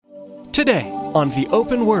Today on The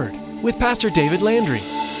Open Word with Pastor David Landry.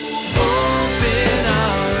 Open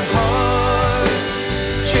our hearts,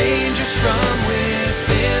 change us from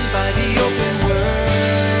within by the open word.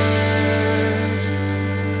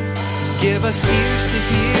 Give us ears to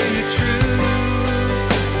hear your truth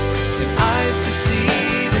and eyes to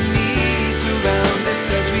see the needs around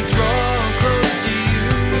us as we draw close to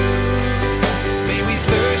you. May we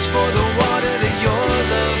thirst for the water that your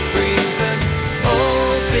love brings us.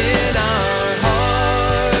 Open our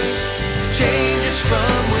hearts, change us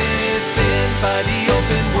from within by the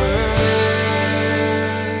open word.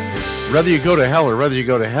 Whether you go to hell or whether you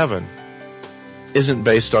go to heaven isn't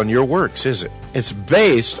based on your works, is it? It's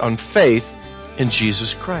based on faith in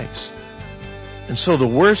Jesus Christ. And so the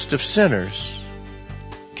worst of sinners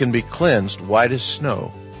can be cleansed white as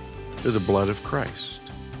snow through the blood of Christ.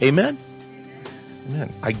 Amen?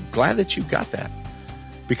 Amen. I'm glad that you got that,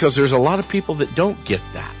 because there's a lot of people that don't get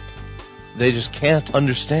that. They just can't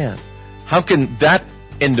understand. How can that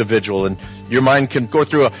individual, and your mind can go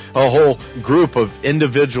through a whole group of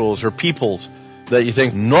individuals or peoples that you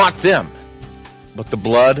think, not them. But the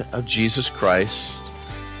blood of Jesus Christ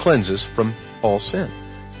cleanses from all sin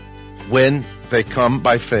when they come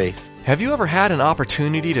by faith. Have you ever had an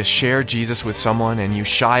opportunity to share Jesus with someone and you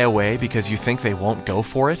shy away because you think they won't go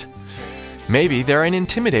for it? Maybe they're an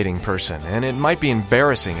intimidating person and it might be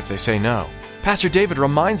embarrassing if they say no. Pastor David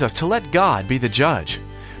reminds us to let God be the judge.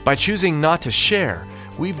 By choosing not to share,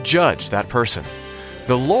 we've judged that person.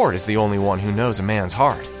 The Lord is the only one who knows a man's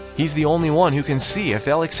heart. He's the only one who can see if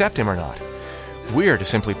they'll accept him or not. We're to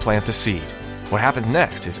simply plant the seed. What happens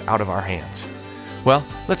next is out of our hands. Well,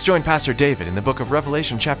 let's join Pastor David in the book of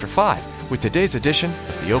Revelation chapter 5 with today's edition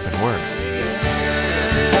of The Open Word.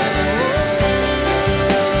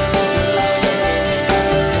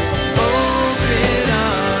 Open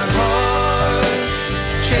our hearts,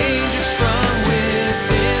 change us from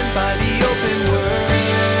within by the open word.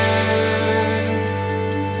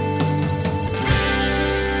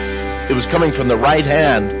 It was coming from the right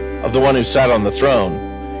hand of the one who sat on the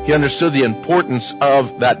throne. He understood the importance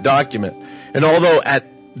of that document. And although at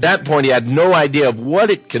that point he had no idea of what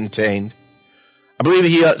it contained, I believe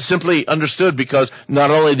he simply understood, because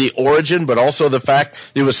not only the origin, but also the fact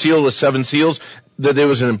it was sealed with 7 seals, that there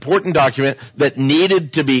was an important document that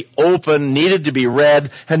needed to be opened, needed to be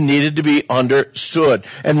read, and needed to be understood.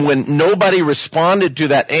 And when nobody responded to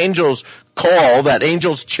that angel's call, that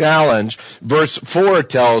angel's challenge, verse 4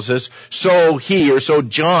 tells us, so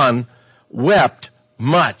John wept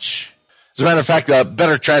much. As a matter of fact, a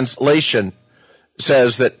better translation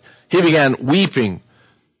says that he began weeping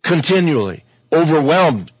continually,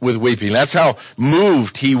 overwhelmed with weeping. That's how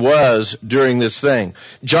moved he was during this thing.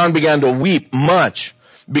 John began to weep much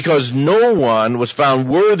because no one was found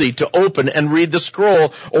worthy to open and read the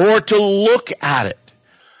scroll or to look at it.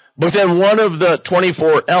 But then one of the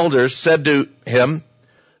 24 elders said to him,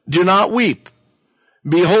 "Do not weep.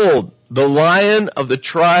 Behold, the Lion of the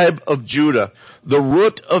tribe of Judah, the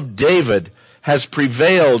Root of David, has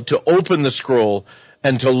prevailed to open the scroll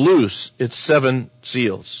and to loose its 7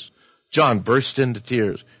 seals." John burst into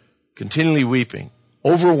tears, continually weeping,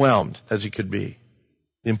 overwhelmed as he could be.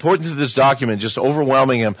 The importance of this document just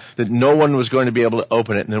overwhelming him that no one was going to be able to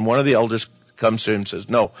open it. And then one of the elders comes to him and says,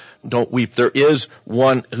 "No, don't weep. There is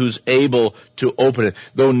one who's able to open it.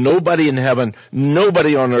 Though nobody in heaven,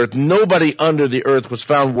 nobody on earth, nobody under the earth was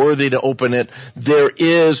found worthy to open it, there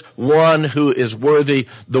is one who is worthy,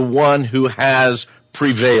 the one who has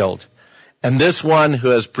prevailed." And this one who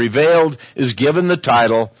has prevailed is given the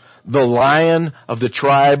title, the Lion of the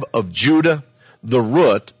tribe of Judah, the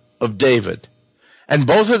Root of David. And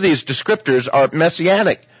both of these descriptors are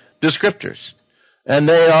messianic descriptors. And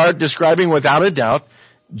they are describing, without a doubt,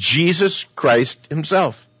 Jesus Christ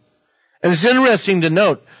himself. And it's interesting to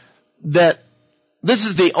note that this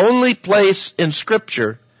is the only place in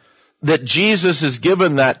Scripture that Jesus is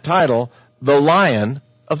given that title, the Lion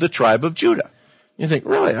of the tribe of Judah. You think,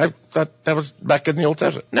 really? I thought that was back in the Old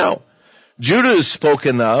Testament. No. Judah is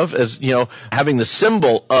spoken of as, having the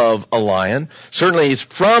symbol of a lion. Certainly he's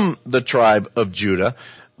from the tribe of Judah.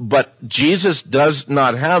 But Jesus does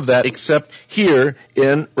not have that except here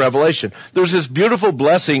in Revelation. There's this beautiful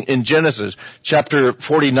blessing in Genesis chapter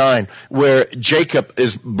 49 where Jacob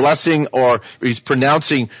is blessing, or he's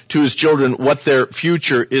pronouncing to his children what their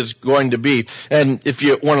future is going to be. And if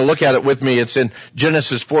you want to look at it with me, it's in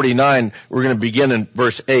Genesis 49. We're going to begin in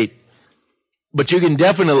verse 8. But you can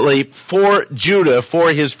definitely, for Judah, for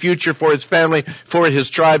his future, for his family, for his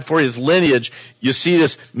tribe, for his lineage, you see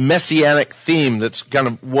this messianic theme that's kind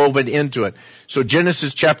of woven into it. So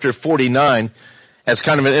Genesis chapter 49, As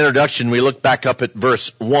kind of an introduction, we look back up at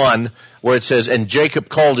verse 1 where it says, "And Jacob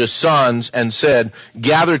called his sons and said,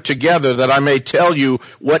 'Gather together that I may tell you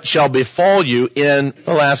what shall befall you in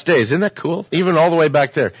the last days.'" Isn't that cool? Even all the way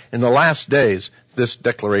back there. In the last days, this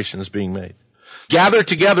declaration is being made. "Gather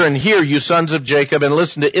together and hear, you sons of Jacob, and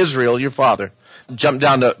listen to Israel, your father." Jump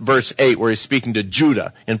down to verse 8 where he's speaking to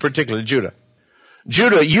Judah, in particular Judah.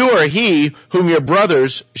 "Judah, you are he whom your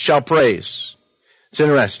brothers shall praise." It's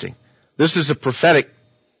interesting. This is a prophetic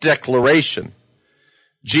declaration.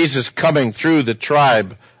 Jesus coming through the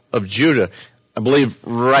tribe of Judah. I believe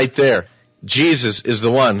right there, Jesus is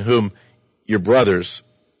the one whom your brothers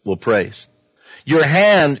will praise. "Your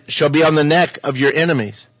hand shall be on the neck of your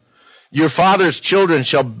enemies. Your father's children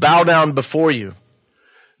shall bow down before you.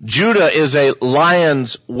 Judah is a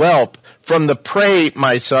lion's whelp. From the prey,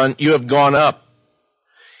 my son, you have gone up."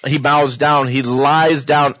 He bows down. He lies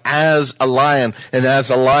down as a lion, and as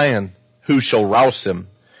a lion, who shall rouse him?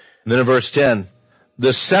 And then in verse 10,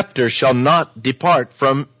 "The scepter shall not depart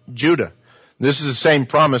from Judah." This is the same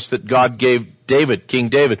promise that God gave David, King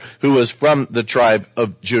David, who was from the tribe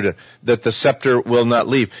of Judah, that the scepter will not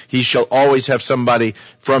leave. He shall always have somebody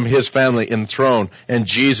from his family enthroned, and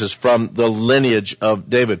Jesus from the lineage of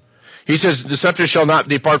David. He says, "The scepter shall not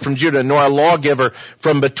depart from Judah, nor a lawgiver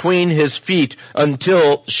from between his feet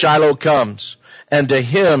until Shiloh comes, and to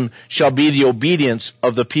him shall be the obedience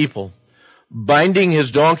of the people. Binding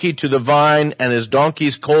his donkey to the vine and his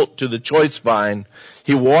donkey's colt to the choice vine,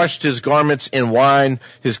 he washed his garments in wine,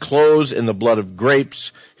 his clothes in the blood of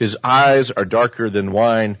grapes. His eyes are darker than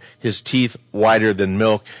wine, his teeth whiter than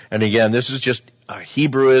milk." And again, this is just a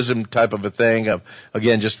Hebrewism type of a thing of,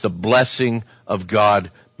 again, just the blessing of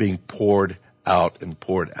God being poured out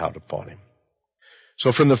upon him.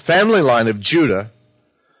 So from the family line of Judah,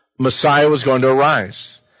 Messiah was going to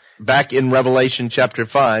arise. Back in Revelation chapter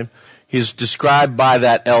 5, he's described by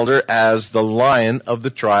that elder as the Lion of the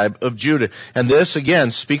tribe of Judah. And this,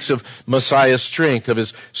 again, speaks of Messiah's strength, of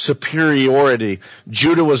his superiority.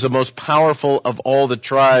 Judah was the most powerful of all the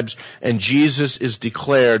tribes, and Jesus is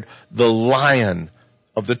declared the Lion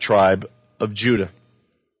of the tribe of Judah.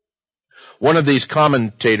 One of these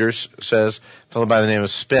commentators says, a fellow by the name of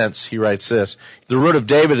Spence, he writes this: "The root of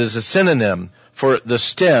David is a synonym for the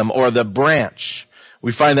stem or the branch."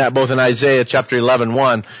 We find that both in Isaiah chapter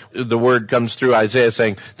 11:1, the word comes through Isaiah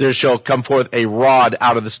saying, "There shall come forth a rod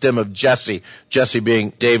out of the stem of Jesse," Jesse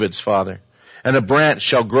being David's father, "and a branch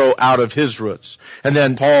shall grow out of his roots." And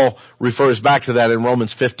then Paul refers back to that in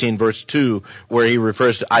Romans 15 verse 2, where he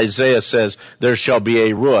refers to Isaiah says, "There shall be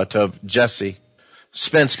a root of Jesse."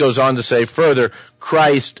 Spence goes on to say further,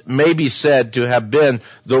 Christ may be said to have been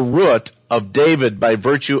the root of David by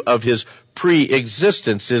virtue of his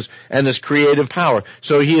pre-existence and his creative power.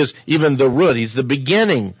 So he is even the root. He's the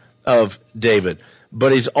beginning of David,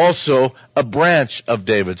 but he's also a branch of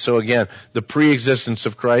David. So again, the pre-existence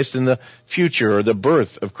of Christ and the future or the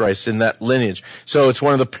birth of Christ in that lineage. So it's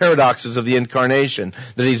one of the paradoxes of the incarnation,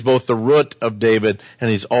 that he's both the root of David and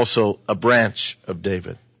he's also a branch of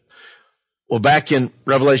David. Well, back in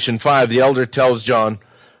Revelation 5, the elder tells John,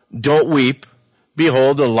 "Don't weep.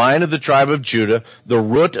 Behold, the Lion of the tribe of Judah, the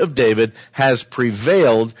root of David, has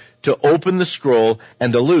prevailed to open the scroll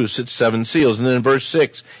and to loose its 7 seals." And then in verse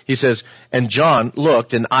 6, he says, "And John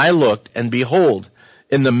looked, and I looked, and behold,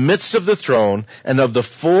 in the midst of the throne and of the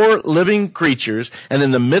 4 living creatures, and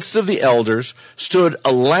in the midst of the elders, stood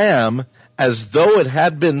a lamb as though it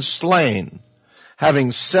had been slain,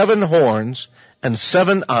 having 7 horns and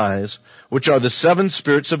 7 eyes, which are the 7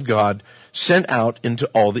 spirits of God sent out into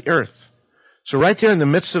all the earth." So right there in the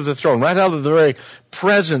midst of the throne, right out of the very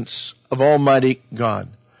presence of Almighty God.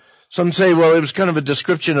 Some say, well, it was kind of a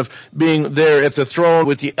description of being there at the throne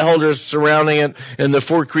with the elders surrounding it and the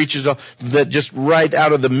 4 creatures, that just right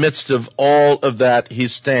out of the midst of all of that he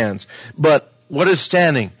stands. But what is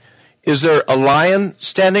standing? Is there a lion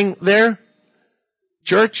standing there?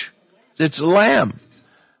 Church? It's a lamb.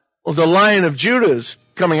 Well, the Lion of Judah is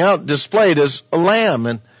coming out displayed as a lamb,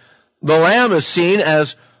 and the lamb is seen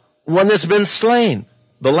as one that's been slain.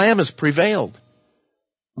 The lamb has prevailed.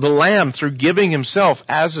 The lamb, through giving himself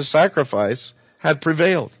as a sacrifice, had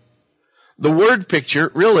prevailed. The word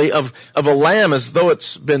picture, really, of a lamb as though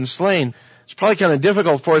it's been slain, it's probably kind of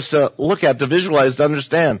difficult for us to look at, to visualize, to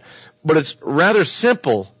understand. But it's rather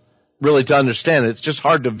simple, really, to understand it. It's just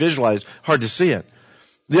hard to visualize, hard to see it.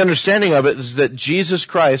 The understanding of it is that Jesus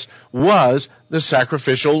Christ was the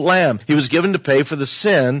sacrificial lamb. He was given to pay for the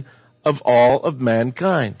sin of all of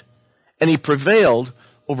mankind. And he prevailed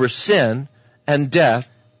over sin and death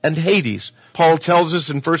and Hades. Paul tells us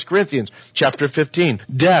in 1 Corinthians chapter 15,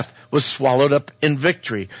 death was swallowed up in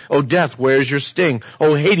victory. O death, where is your sting?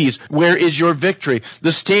 O Hades, where is your victory?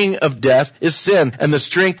 The sting of death is sin, and the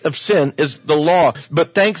strength of sin is the law.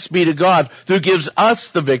 But thanks be to God who gives us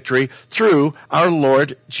the victory through our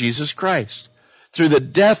Lord Jesus Christ. Through the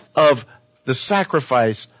death of the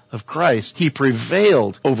sacrifice of Christ, he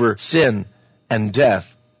prevailed over sin and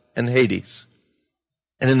death and Hades.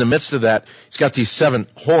 And in the midst of that, he's got these 7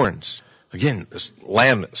 horns. Again, this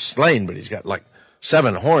lamb is slain, but he's got like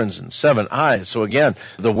 7 horns and 7 eyes. So again,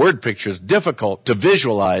 the word picture is difficult to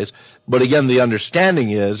visualize, but again, the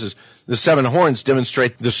understanding is the 7 horns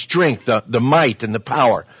demonstrate the strength, the might, and the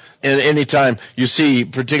power. And anytime you see,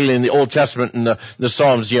 particularly in the Old Testament and the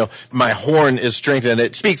Psalms, my horn is strengthened.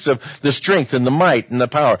 It speaks of the strength and the might and the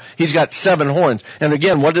power. He's got 7 horns. And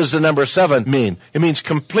again, what does the number 7 mean? It means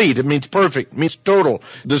complete. It means perfect. It means total.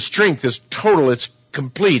 The strength is total. It's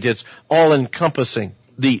complete. It's all-encompassing.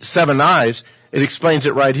 The 7 eyes, it explains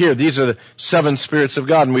it right here. These are the 7 spirits of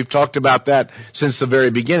God, and we've talked about that since the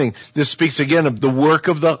very beginning. This speaks again of the work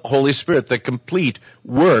of the Holy Spirit, the complete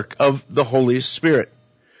work of the Holy Spirit.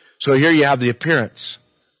 So here you have the appearance,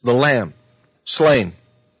 the lamb, slain,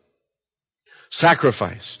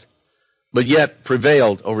 sacrificed, but yet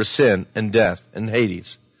prevailed over sin and death and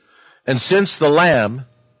Hades. And since the lamb,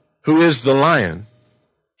 who is the lion,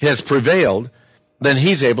 has prevailed, then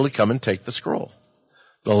he's able to come and take the scroll.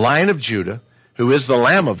 The Lion of Judah, who is the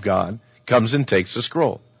Lamb of God, comes and takes the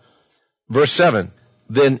scroll. Verse 7,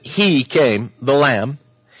 then he came, the Lamb,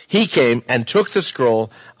 he came and took the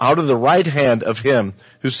scroll out of the right hand of him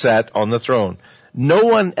who sat on the throne. No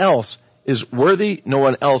one else is worthy, no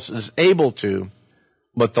one else is able to,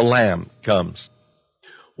 but the Lamb comes.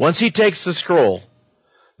 Once he takes the scroll,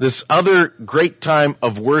 this other great time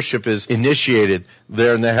of worship is initiated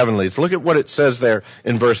there in the heavenlies. Look at what it says there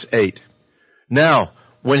in verse 8. Now,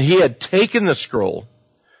 when he had taken the scroll,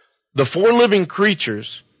 the 4 living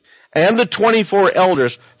creatures and the 24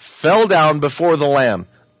 elders fell down before the Lamb,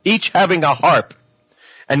 each having a harp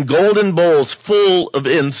and golden bowls full of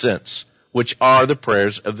incense, which are the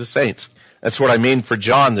prayers of the saints. That's what I mean for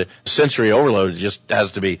John. The sensory overload just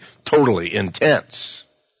has to be totally intense.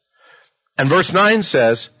 And verse 9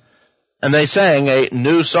 says, and they sang a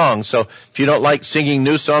new song. So if you don't like singing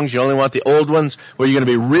new songs, you only want the old ones, well, you're going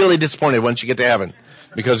to be really disappointed once you get to heaven,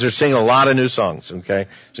 because they're singing a lot of new songs, okay?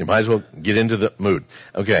 So you might as well get into the mood.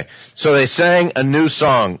 Okay, so they sang a new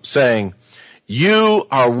song, saying, you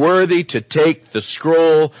are worthy to take the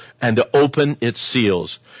scroll and to open its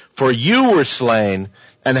seals. For you were slain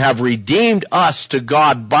and have redeemed us to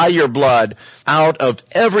God by your blood out of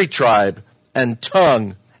every tribe and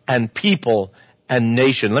tongue and people and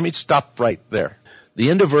nation. Let me stop right there.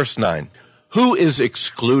 The end of verse 9. Who is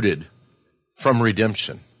excluded from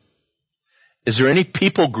redemption? Is there any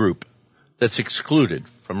people group that's excluded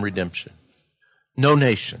from redemption? No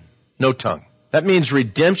nation, no tongue. That means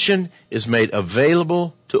redemption is made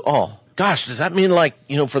available to all. Gosh, does that mean like,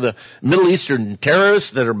 for the Middle Eastern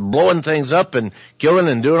terrorists that are blowing things up and killing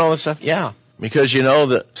and doing all this stuff? Yeah, because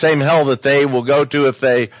the same hell that they will go to if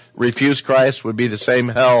they refuse Christ would be the same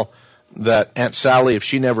hell that Aunt Sally, if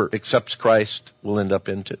she never accepts Christ, will end up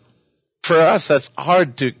into. For us, that's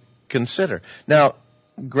hard to consider. Now,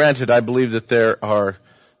 granted, I believe that there are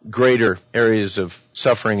greater areas of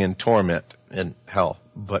suffering and torment in hell,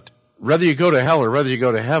 but whether you go to hell or whether you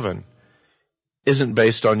go to heaven isn't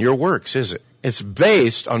based on your works, is it? It's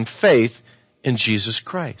based on faith in Jesus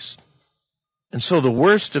Christ. And so the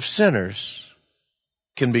worst of sinners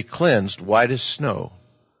can be cleansed white as snow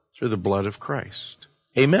through the blood of Christ.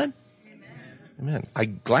 Amen? Amen.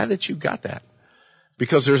 I'm glad that you got that,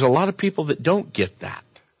 because there's a lot of people that don't get that.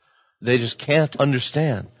 They just can't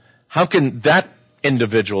understand. How can that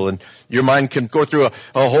individual, and your mind can go through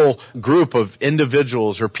a whole group of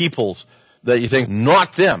individuals or peoples that you think,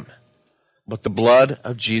 not them, but the blood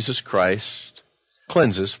of Jesus Christ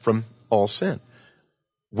cleanses from all sin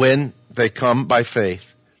when they come by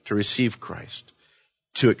faith to receive Christ,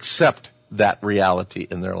 to accept that reality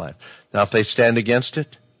in their life. Now, if they stand against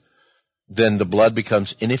it, then the blood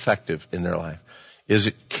becomes ineffective in their life. Is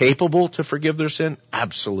it capable to forgive their sin?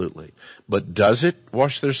 Absolutely. But does it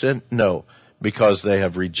wash their sin? No, because they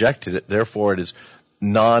have rejected it. Therefore, it is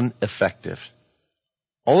non-effective.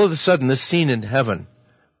 All of a sudden, this scene in heaven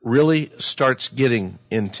really starts getting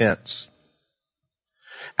intense.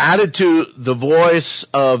 Added to the voice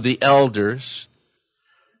of the elders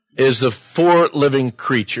is the 4 living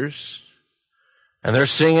creatures And they're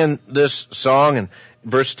singing this song, and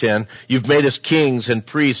verse 10, you've made us kings and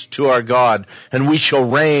priests to our God, and we shall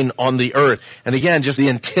reign on the earth. And again, just the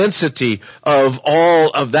intensity of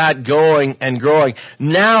all of that going and growing.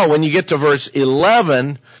 Now, when you get to verse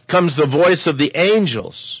 11, comes the voice of the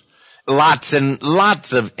angels. Lots and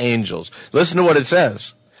lots of angels. Listen to what it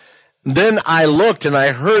says. Then I looked and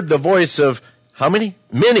I heard the voice of, how many?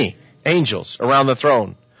 Many angels around the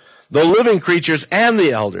throne, the living creatures and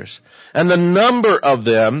the elders. And the number of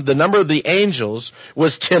them, the number of the angels,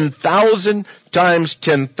 was 10,000 times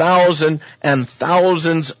 10,000 and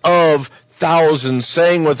thousands of thousands,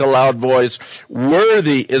 saying with a loud voice,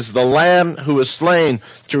 worthy is the Lamb who was slain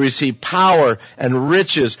to receive power and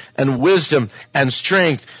riches and wisdom and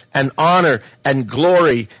strength and honor and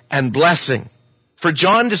glory and blessing. For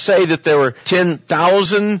John to say that there were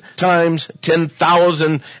 10,000 times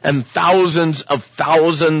 10,000 and thousands of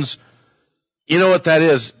thousands, you know what that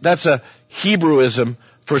is? That's a Hebrewism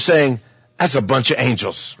for saying that's a bunch of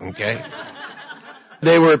angels, okay?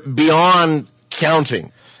 They were beyond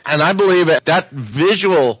counting. And I believe that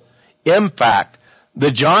visual impact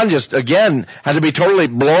that John just, again, had to be totally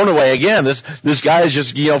blown away again. This guy is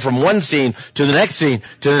just, from one scene to the next scene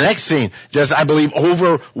to the next scene, just, I believe,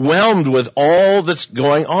 overwhelmed with all that's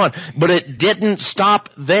going on. But it didn't stop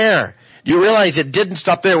there. You realize it didn't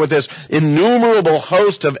stop there with this innumerable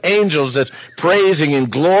host of angels that's praising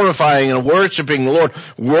and glorifying and worshiping the Lord.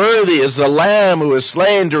 Worthy is the Lamb who was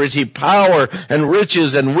slain to receive power and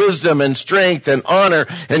riches and wisdom and strength and honor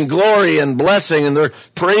and glory and blessing. And they're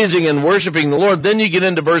praising and worshiping the Lord. Then you get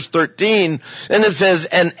into verse 13 and it says,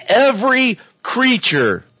 and every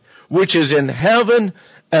creature which is in heaven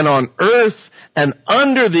and on earth and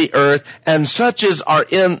under the earth, and such as are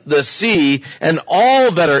in the sea, and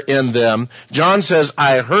all that are in them. John says,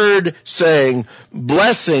 I heard saying,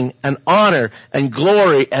 blessing and honor and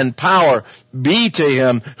glory and power be to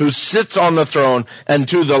him who sits on the throne and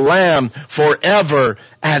to the Lamb forever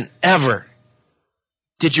and ever.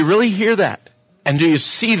 Did you really hear that? And do you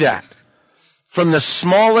see that? From the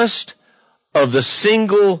smallest of the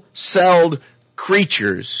single-celled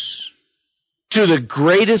creatures to the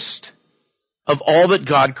greatest of all that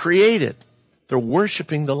God created. They're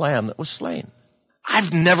worshiping the Lamb that was slain.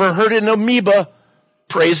 I've never heard an amoeba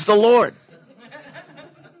praise the Lord.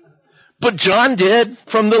 But John did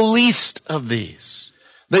from the least of these.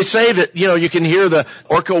 They say that, you can hear the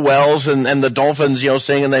orca whales and the dolphins,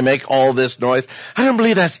 sing, and they make all this noise. I don't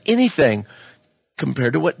believe that's anything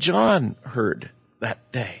compared to what John heard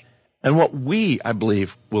that day and what we, I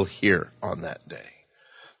believe, will hear on that day.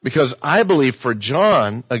 Because I believe for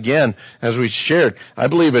John, again, as we shared, I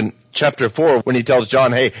believe in chapter 4 when he tells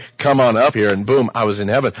John, hey, come on up here, and boom, I was in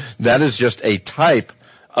heaven. That is just a type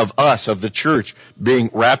of us, of the church, being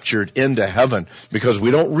raptured into heaven, because we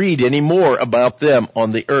don't read any more about them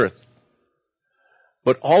on the earth.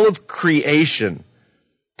 But all of creation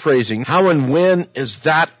praising, how and when is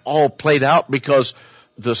that all played out? Because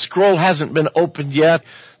the scroll hasn't been opened yet.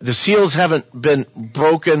 The seals haven't been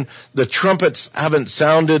broken. The trumpets haven't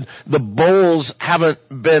sounded. The bowls haven't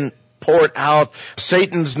been poured out.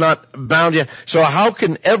 Satan's not bound yet. So how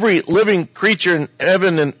can every living creature in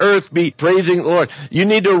heaven and earth be praising the Lord? You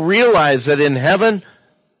need to realize that in heaven,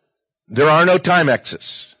 there are no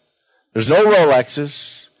Timexes. There's no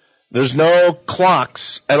Rolexes. There's no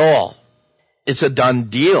clocks at all. It's a done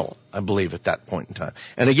deal, I believe, at that point in time.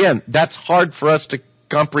 And again, that's hard for us to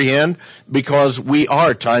comprehend because we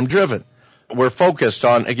are time driven. We're focused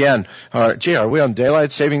on, again, are we on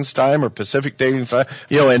daylight savings time or Pacific savings time?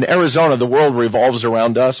 In Arizona, the world revolves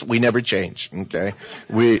around us. We never change, okay?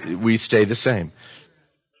 We stay the same.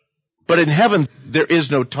 But in heaven, there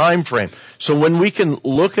is no time frame. So when we can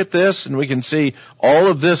look at this and we can see all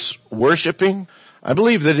of this worshiping, I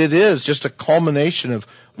believe that it is just a culmination of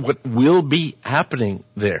what will be happening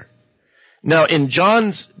there. Now, in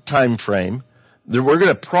John's time frame, we're going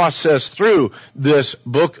to process through this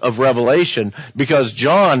book of Revelation because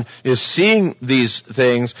John is seeing these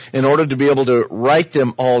things in order to be able to write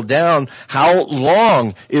them all down. How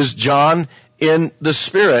long is John in the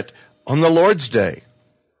Spirit on the Lord's Day?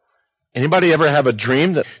 Anybody ever have a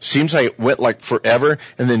dream that seems like it went like forever,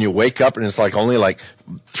 and then you wake up and it's like only like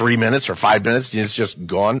 3 minutes or 5 minutes and it's just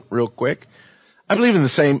gone real quick? I believe in the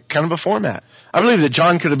same kind of a format. I believe that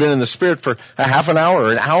John could have been in the Spirit for a half an hour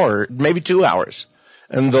or an hour, maybe 2 hours.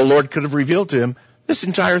 And the Lord could have revealed to him this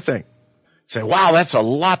entire thing. Say, wow, that's a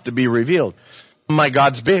lot to be revealed. My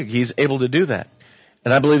God's big. He's able to do that.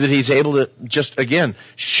 And I believe that he's able to just, again,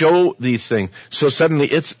 show these things. So suddenly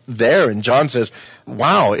it's there. And John says,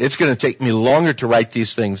 wow, it's going to take me longer to write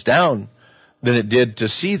these things down than it did to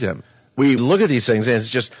see them. We look at these things and it's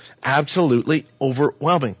just absolutely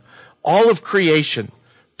overwhelming. All of creation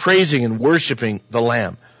praising and worshiping the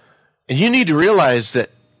Lamb. And you need to realize that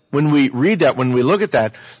when we read that, when we look at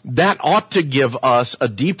that, that ought to give us a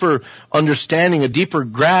deeper understanding, a deeper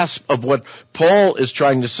grasp of what Paul is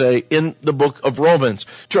trying to say in the book of Romans.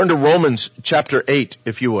 Turn to Romans chapter 8,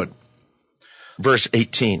 if you would. Verse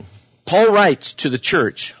 18. Paul writes to the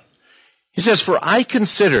church. He says, "For I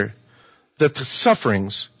consider that the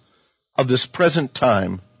sufferings of this present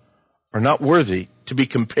time are not worthy to be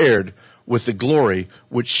compared with the glory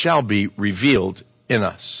which shall be revealed in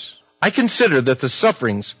us." I consider that the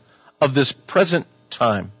sufferings of this present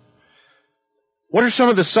time. What are some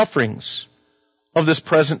of the sufferings of this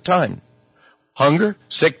present time? Hunger,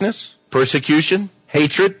 sickness, persecution,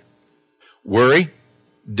 hatred, worry,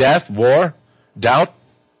 death, war, doubt,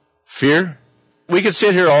 fear. We could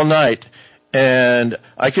sit here all night, and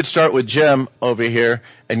I could start with Jim over here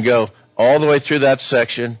and go all the way through that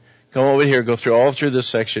section, come over here, go through all through this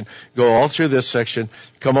section, go all through this section,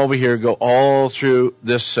 come over here, go all through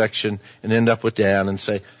this section, and end up with Dan and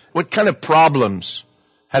say, what kind of problems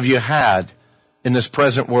have you had in this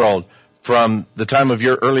present world from the time of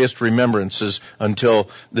your earliest remembrances until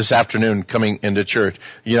this afternoon coming into church?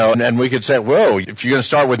 You know, and we could say, whoa, if you're going to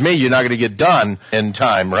start with me, you're not going to get done in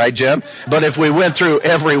time, right, Jim? But if we went through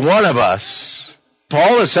every one of us,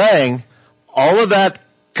 Paul is saying all of that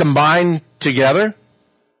combined together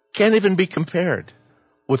can't even be compared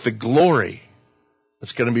with the glory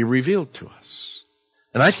that's going to be revealed to us.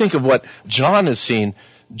 And I think of what John has seen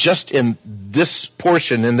just in this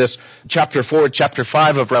portion, in this chapter 4, chapter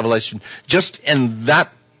 5 of Revelation, just in that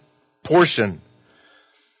portion.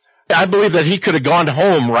 I believe that he could have gone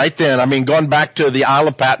home right then. I mean, gone back to the Isle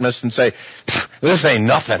of Patmos and say, this ain't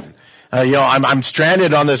nothing. I'm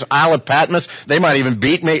stranded on this Isle of Patmos. They might even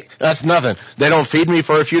beat me. That's nothing. They don't feed me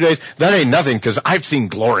for a few days. That ain't nothing, because I've seen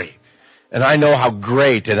glory. And I know how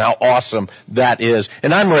great and how awesome that is.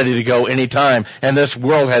 And I'm ready to go anytime. And this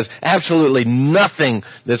world has absolutely nothing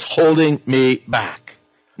that's holding me back.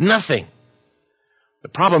 Nothing. The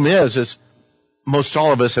problem is most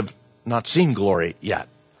all of us have not seen glory yet.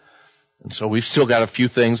 And so we've still got a few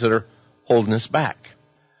things that are holding us back.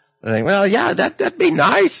 I think, well, yeah, that'd be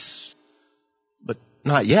nice. But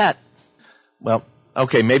not yet. Well,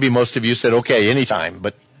 okay, maybe most of you said, okay, anytime.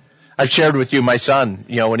 But I've shared with you my son,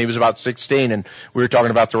 when he was about 16, and we were talking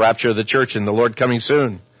about the rapture of the church and the Lord coming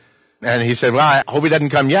soon. And he said, well, I hope he doesn't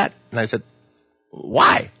come yet. And I said,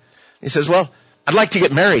 why? He says, well, I'd like to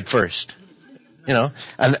get married first. And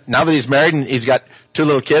now that he's married and he's got 2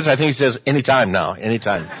 little kids, I think he says anytime now,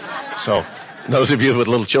 anytime. So those of you with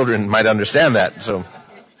little children might understand that. So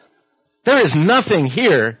there is nothing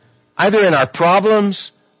here, either in our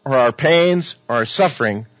problems or our pains or our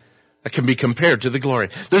suffering, that can be compared to the glory.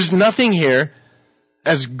 There's nothing here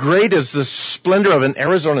as great as the splendor of an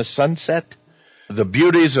Arizona sunset, the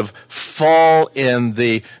beauties of fall in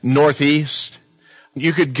the northeast.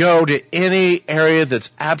 You could go to any area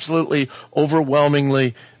that's absolutely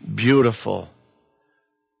overwhelmingly beautiful.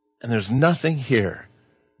 And there's nothing here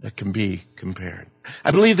that can be compared. I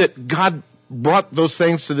believe that God brought those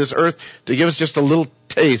things to this earth to give us just a little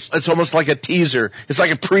taste. It's almost like a teaser. It's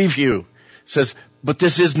like a preview. It says, but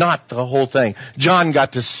this is not the whole thing. John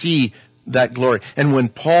got to see that glory. And when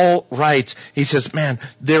Paul writes, he says, man,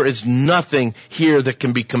 there is nothing here that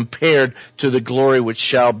can be compared to the glory which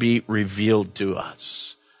shall be revealed to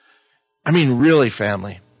us. I mean, really,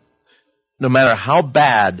 family, no matter how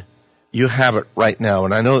bad you have it right now,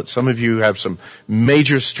 and I know that some of you have some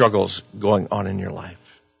major struggles going on in your life,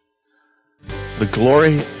 the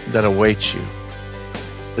glory that awaits you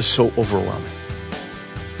is so overwhelming.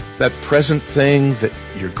 That present thing that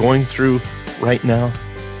you're going through right now,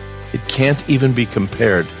 it can't even be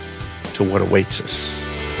compared to what awaits us.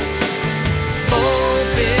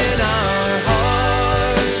 Open our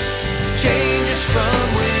hearts, change us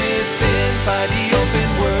from within by the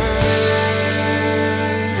open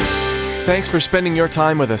word. Thanks for spending your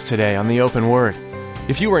time with us today on the Open Word.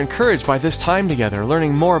 If you were encouraged by this time together,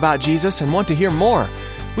 learning more about Jesus and want to hear more,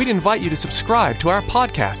 we'd invite you to subscribe to our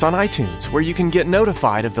podcast on iTunes, where you can get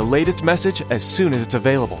notified of the latest message as soon as it's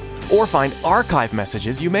available, or find archive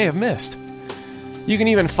messages you may have missed. You can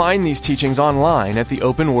even find these teachings online at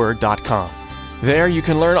theopenword.com. There you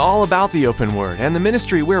can learn all about the Open Word and the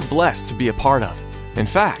ministry we're blessed to be a part of. In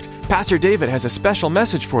fact, Pastor David has a special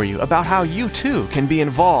message for you about how you too can be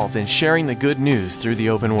involved in sharing the good news through the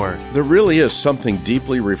Open Word. There really is something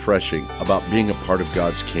deeply refreshing about being a part of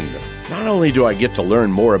God's kingdom. Not only do I get to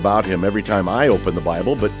learn more about Him every time I open the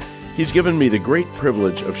Bible, but He's given me the great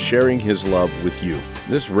privilege of sharing His love with you.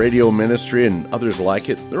 This radio ministry and others like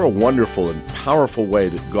it, they're a wonderful and powerful way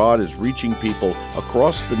that God is reaching people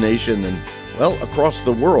across the nation and, well, across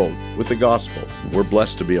the world with the gospel. We're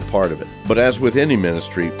blessed to be a part of it. But as with any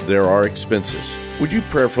ministry, there are expenses. Would you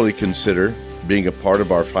prayerfully consider being a part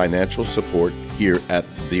of our financial support here at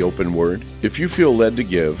The Open Word? If you feel led to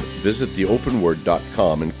give, visit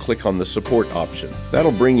theopenword.com and click on the support option.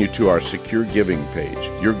 That'll bring you to our secure giving page.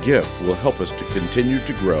 Your gift will help us to continue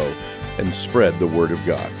to grow and spread the Word of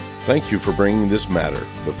God. Thank you for bringing this matter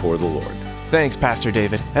before the Lord. Thanks, Pastor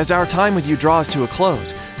David. As our time with you draws to a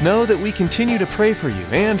close, know that we continue to pray for you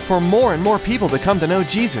and for more and more people to come to know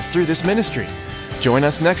Jesus through this ministry. Join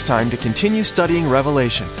us next time to continue studying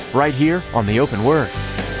Revelation, right here on The Open Word.